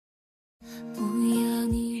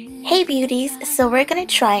Hey beauties, so we're gonna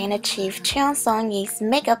try and achieve Cheon Song-yi's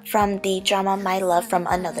makeup from the drama My Love from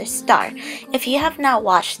Another Star. If you have not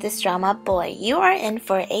watched this drama, boy, you are in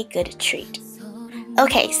for a good treat.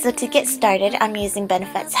 Okay, so to get started, I'm using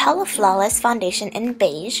Benefit's Hella Flawless foundation in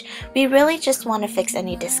beige. We really just want to fix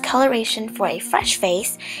any discoloration for a fresh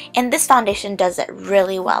face, and this foundation does it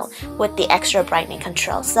really well with the extra brightening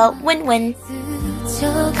control, so win-win.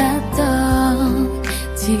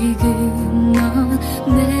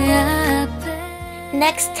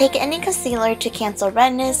 Next, take any concealer to cancel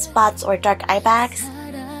redness, spots, or dark eye bags.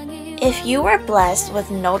 If you were blessed with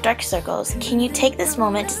no dark circles, can you take this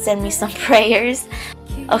moment to send me some prayers?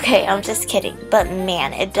 Okay, I'm just kidding, but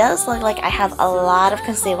man, it does look like I have a lot of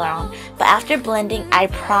concealer on, but after blending, I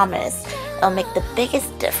promise it'll make the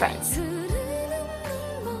biggest difference.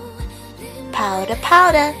 Powder,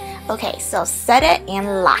 powder. Okay, so set it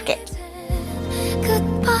and lock it.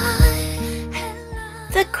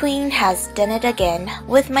 The queen has done it again.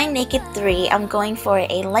 With my Naked 3, I'm going for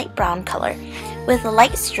a light brown color. With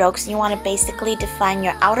light strokes, you want to basically define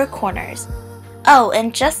your outer corners. Oh,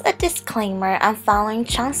 and just a disclaimer, I'm following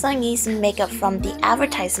Cheon Song-yi's makeup from the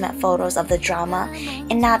advertisement photos of the drama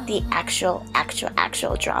and not the actual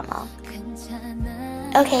drama.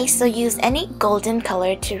 Okay, so use any golden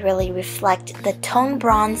color to really reflect the tone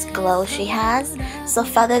bronze glow she has. So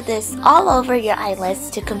feather this all over your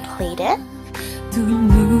eyelids to complete it.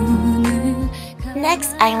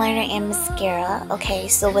 Next, eyeliner and mascara. Okay,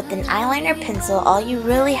 so with an eyeliner pencil, all you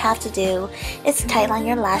really have to do is tightline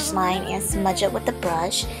your lash line and smudge it with the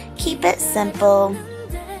brush. Keep it simple.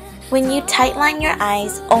 When you tightline your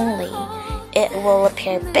eyes only, it will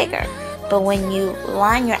appear bigger. But when you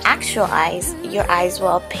line your actual eyes, your eyes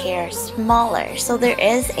will appear smaller. So there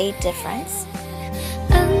is a difference.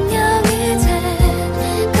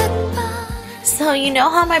 So you know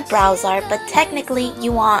how my brows are, but technically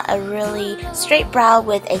you want a really straight brow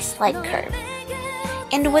with a slight curve.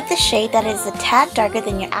 And with the shade that is a tad darker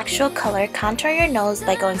than your actual color, contour your nose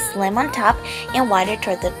by going slim on top and wider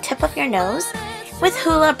toward the tip of your nose. With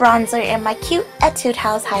Hoola bronzer and my cute Etude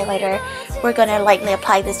House highlighter, we're going to lightly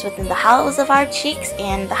apply this within the hollows of our cheeks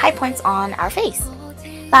and the high points on our face.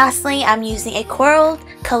 Lastly, I'm using a coral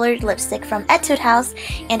colored lipstick from Etude House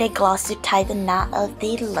and a gloss to tie the knot of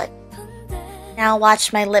the lip. Now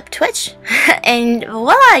watch my lip twitch, and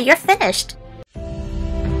voila, you're finished!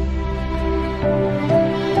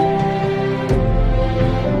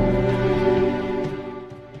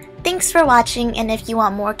 Thanks for watching, and if you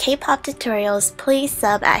want more K-pop tutorials, please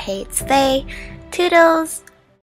sub at Hey It's Faye. Toodles!